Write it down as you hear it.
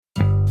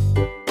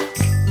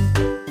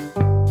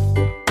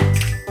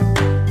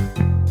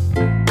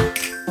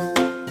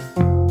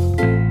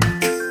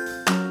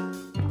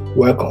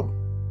Welcome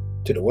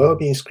to the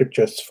Wellbeing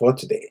Scriptures for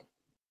today.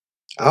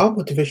 Our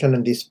motivation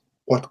in this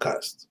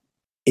podcast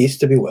is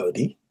to be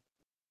wealthy,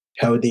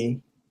 healthy,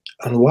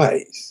 and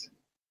wise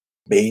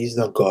based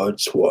on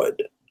God's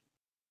Word,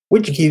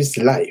 which gives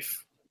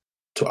life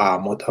to our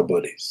mortal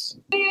bodies.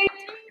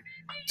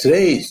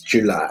 Today is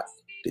July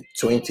the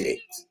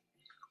 28th.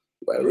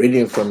 We're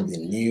reading from the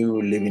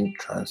New Living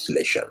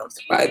Translation of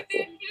the Bible.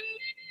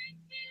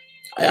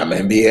 I am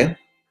MBA.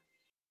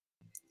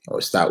 I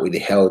will start with the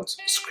health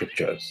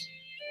scriptures.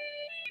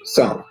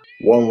 Psalm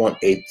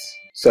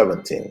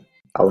 118:17.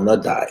 I will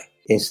not die.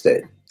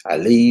 Instead, I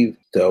live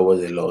to tell what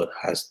the Lord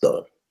has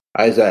done.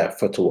 Isaiah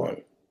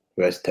 41,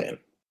 verse 10.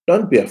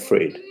 Don't be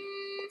afraid,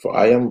 for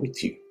I am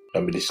with you.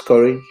 Don't be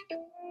discouraged,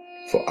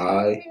 for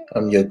I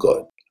am your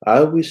God. I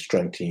will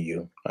strengthen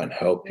you and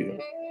help you.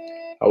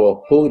 I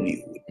will uphold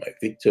you with my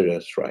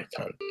victorious right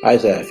hand.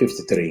 Isaiah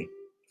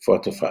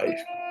 53:4-5.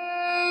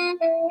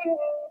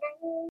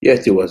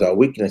 Yet it was our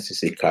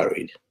weaknesses he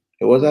carried.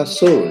 It was our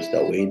sorrows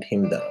that weighed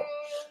him down.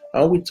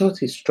 And we thought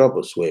his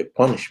troubles were a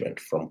punishment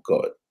from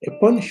God, a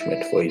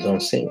punishment for his own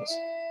sins.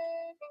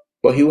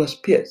 But he was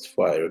pierced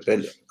for our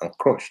rebellion and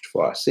crushed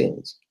for our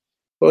sins.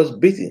 He was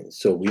beaten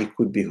so we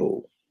could be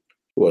whole.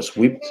 He was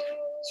whipped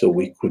so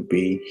we could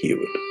be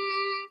healed.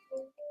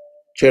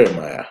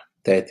 Jeremiah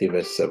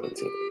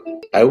 30:17.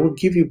 I will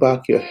give you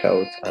back your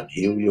health and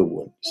heal your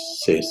wounds,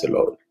 says the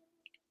Lord.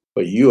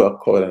 For you are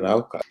called an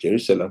outcast,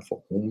 Jerusalem,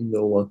 for whom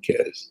no one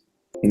cares.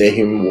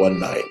 Nahum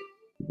 1:9.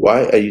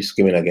 Why are you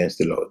scheming against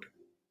the Lord?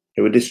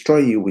 He will destroy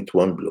you with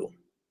one blow.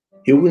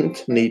 He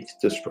won't need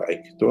to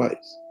strike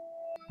twice.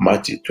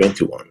 Matthew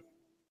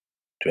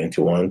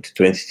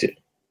 21:21-22.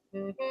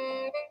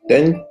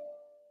 Then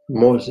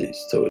Moses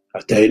told,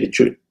 I'll tell you the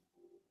truth.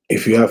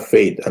 If you have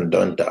faith and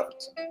don't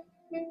doubt,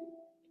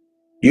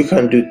 you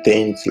can do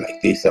things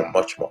like this and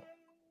much more.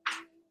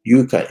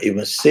 You can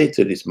even say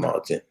to this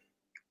mountain,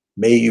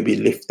 may you be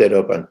lifted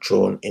up and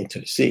thrown into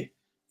the sea,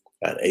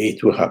 and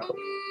it will happen.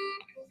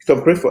 You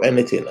can pray for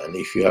anything, and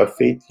if you have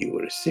faith, you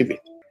will receive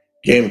it.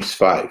 James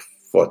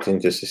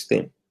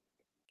 5:14-16.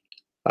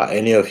 Are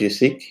any of you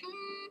sick?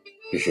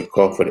 You should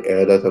call for the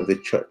elders of the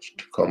church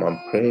to come and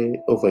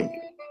pray over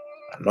you,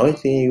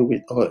 anointing you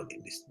with oil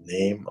in the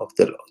name of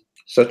the Lord.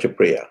 Such a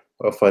prayer,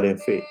 offered in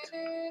faith,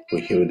 will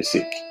heal the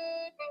sick,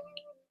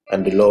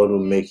 and the Lord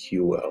will make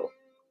you well.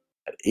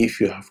 And if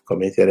you have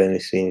committed any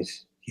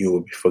sins, you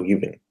will be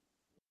forgiven.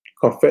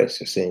 Confess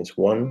your sins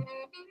one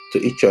to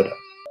each other,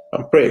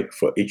 and pray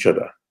for each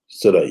other,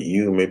 so that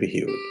you may be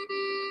healed.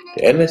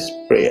 The earnest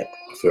prayer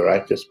of a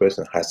righteous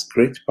person has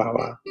great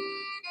power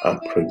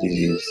and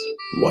produces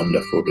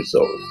wonderful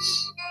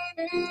results.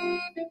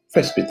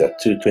 1 Peter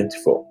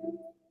 2:24.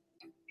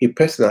 He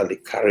personally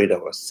carried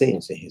our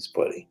sins in his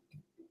body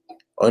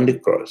on the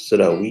cross so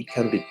that we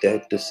can be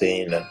dead to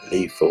sin and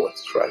live for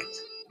what's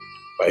right.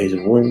 By his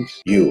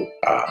wounds you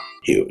are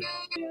healed.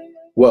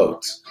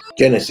 Wealth.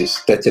 Genesis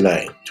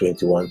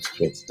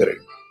 39:21-23.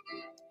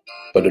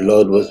 But the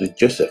Lord was with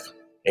Joseph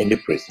in the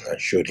prison and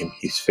showed him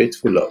his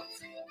faithful love.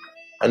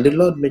 And the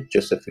Lord made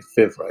Joseph a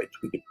favorite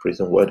with the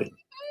prison warden.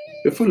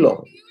 Before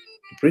long,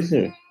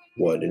 the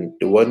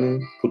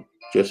warden put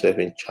Joseph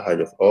in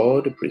charge of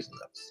all the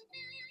prisoners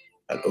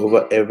and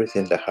over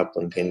everything that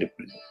happened in the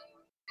prison.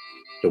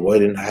 The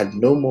warden had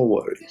no more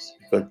worries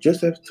because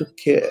Joseph took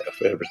care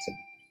of everything.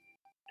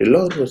 The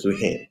Lord was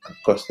with him and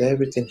caused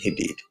everything he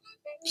did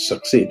to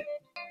succeed.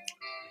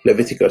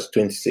 Leviticus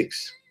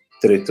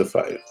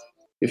 26:3-5.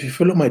 If you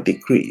follow my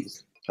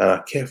decrees and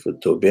are careful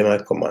to obey my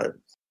commands,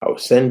 I will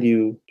send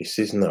you the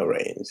seasonal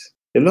rains.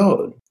 The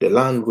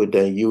land will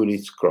then yield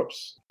its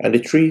crops, and the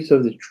trees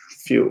of the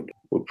field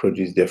will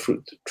produce their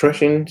fruit.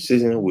 Threshing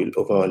season will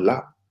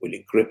overlap with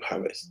the grape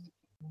harvest,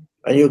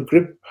 and your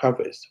grape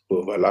harvest will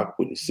overlap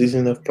with the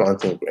season of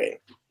planting grain.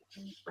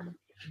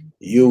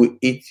 You will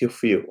eat your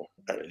fill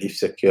and live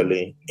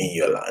securely in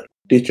your land.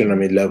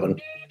 Deuteronomy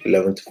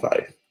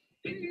 11:11-5,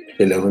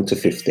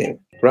 11-15.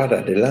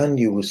 Rather, the land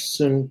you will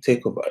soon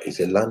take over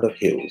is a land of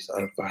hills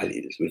and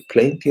valleys with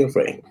plenty of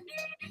rain,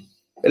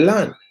 a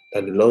land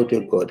that the Lord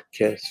your God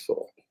cares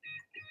for.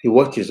 He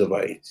watches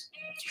over it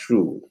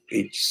through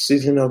each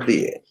season of the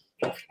year.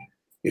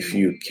 If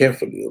you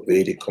carefully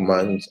obey the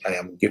commands I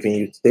am giving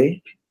you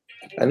today,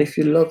 and if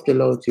you love the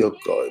Lord your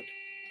God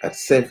and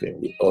serve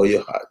him with all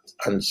your heart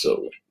and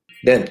soul,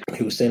 then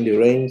he will send the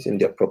rains in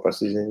their proper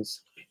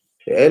seasons,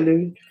 the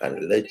early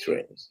and late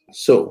rains.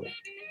 So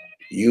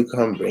you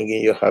can bring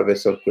in your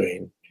harvest of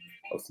grain,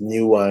 of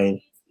new wine,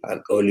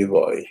 and olive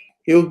oil.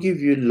 He will give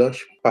you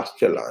lush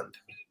pasture land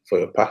for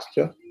your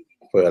pasture,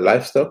 for your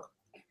livestock,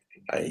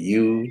 and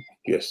you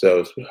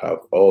yourselves will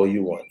have all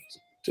you want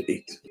to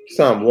eat.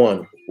 Psalm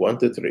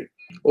 1:1-3.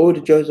 Oh,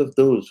 the joys of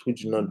those who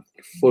do not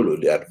follow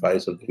the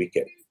advice of the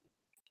wicked,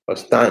 or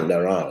stand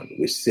around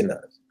with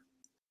sinners,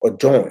 or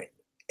join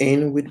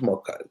in with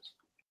mockers.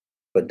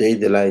 But they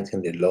delight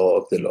in the law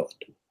of the Lord,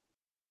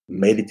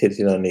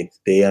 meditating on it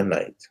day and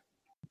night.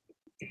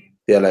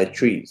 They are like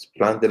trees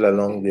planted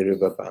along the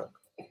river bank,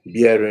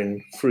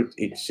 bearing fruit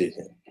each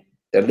season.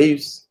 Their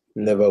leaves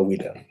never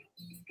wither,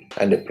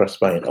 and they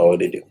prosper in all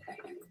they do.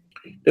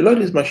 The Lord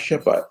is my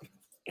shepherd.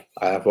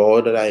 I have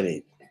all that I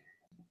need.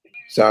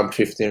 Psalm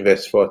 15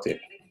 verse 14.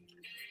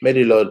 May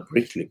the Lord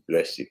richly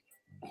bless you,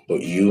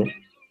 both you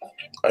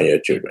and your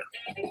children.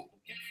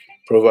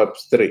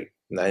 Proverbs 3,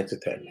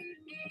 9-10.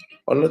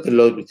 Honor the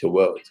Lord with your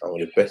wealth and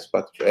with the best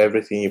part of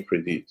everything you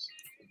produce.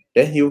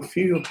 Then he will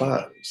fill your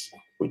barns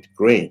with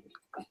grain,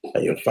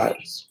 and your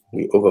vats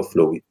will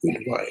overflow with good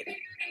wine.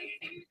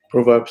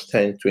 Proverbs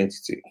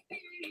 10:22.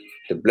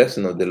 The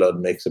blessing of the Lord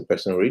makes a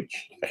person rich,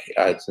 and he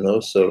adds no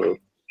sorrow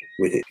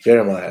with it.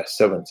 Jeremiah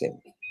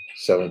 17,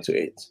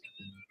 7-8.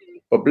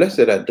 But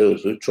blessed are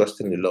those who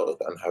trust in the Lord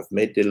and have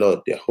made the Lord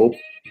their hope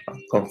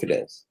and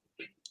confidence.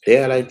 They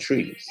are like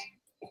trees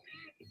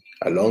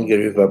along a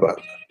riverbank,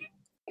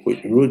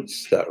 with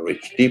roots that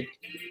reach deep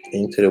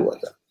into the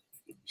water.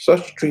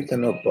 Such trees are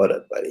not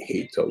bothered by the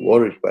heat or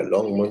worried by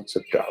long months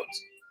of drought.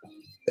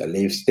 Their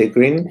leaves stay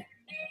green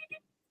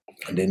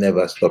and they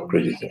never stop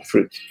producing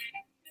fruit.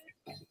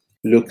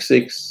 Luke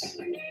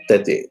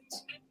 6:38.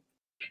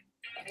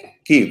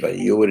 Give and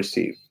you will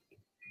receive.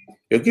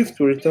 Your gift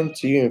will return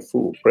to you in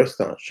full, pressed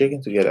down,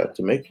 shaken together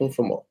to make room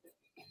for more,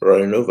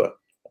 rolling over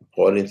and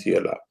poured into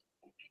your lap.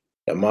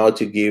 The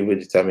amount you give will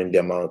determine the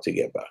amount you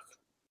get back.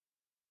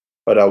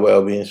 Other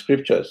well-being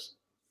scriptures.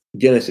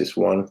 Genesis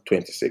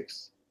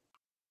 1:26.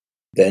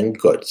 Then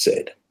God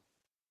said,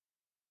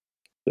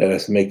 let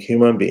us make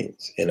human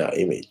beings in our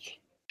image,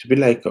 to be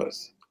like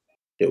us.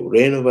 They will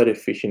reign over the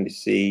fish in the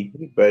sea,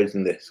 the birds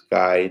in the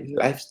sky, the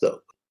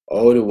livestock,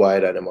 all the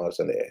wild animals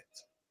on the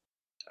earth,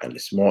 and the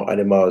small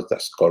animals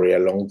that scurry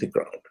along the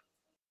ground.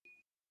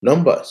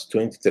 Numbers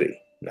 23,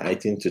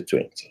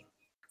 19-20.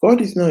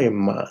 God is not a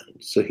man,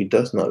 so he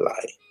does not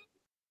lie.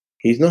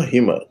 He is not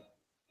human,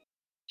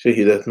 so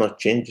he does not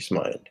change his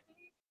mind.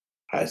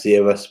 Has he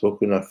ever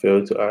spoken or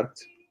failed to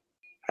act?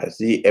 Has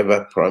he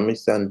ever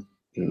promised and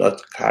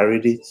not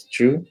carried it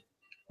through?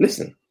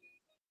 Listen,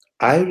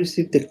 I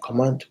received the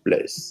command to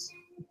bless.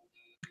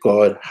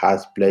 God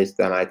has blessed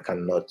and I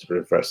cannot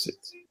reverse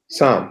it.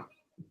 Psalm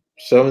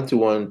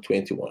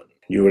 71:21.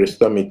 You will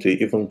restore me to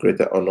even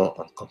greater honor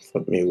and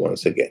comfort me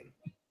once again.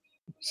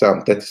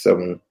 Psalm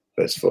 37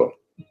 verse 4.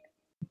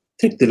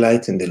 Take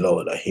delight in the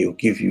Lord and he will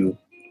give you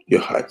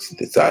your heart's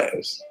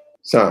desires.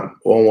 Psalm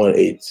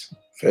 118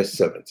 verse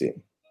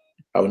 17.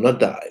 I will not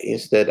die.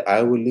 Instead,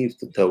 I will live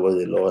to tell what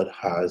the Lord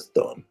has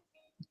done.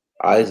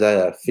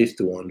 Isaiah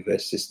 51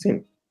 verse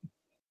 16.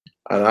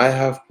 And I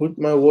have put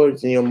my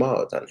words in your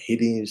mouth and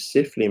hidden you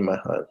safely in my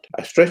hand.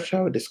 I stretched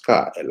out the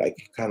sky like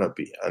a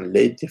canopy and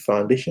laid the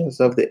foundations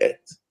of the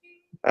earth.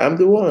 I am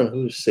the one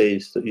who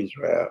says to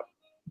Israel,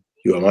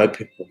 you are my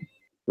people.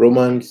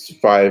 Romans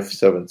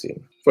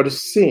 5:17. For the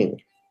sin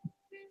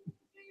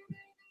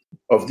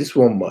of this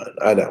one man,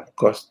 Adam,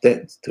 caused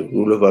death to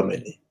rule over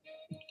many.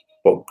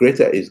 But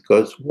greater is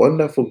God's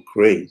wonderful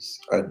grace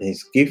and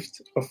his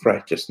gift of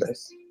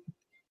righteousness.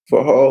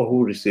 For all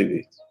who receive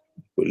it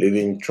will live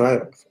in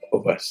triumph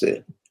over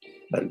sin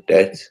and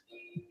death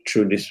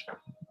through this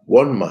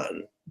one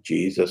man,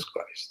 Jesus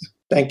Christ.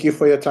 Thank you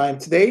for your time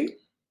today.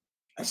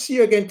 I'll see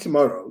you again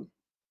tomorrow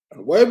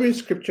on Wellbeing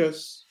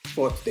Scriptures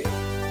for today.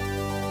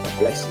 God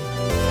bless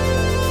you.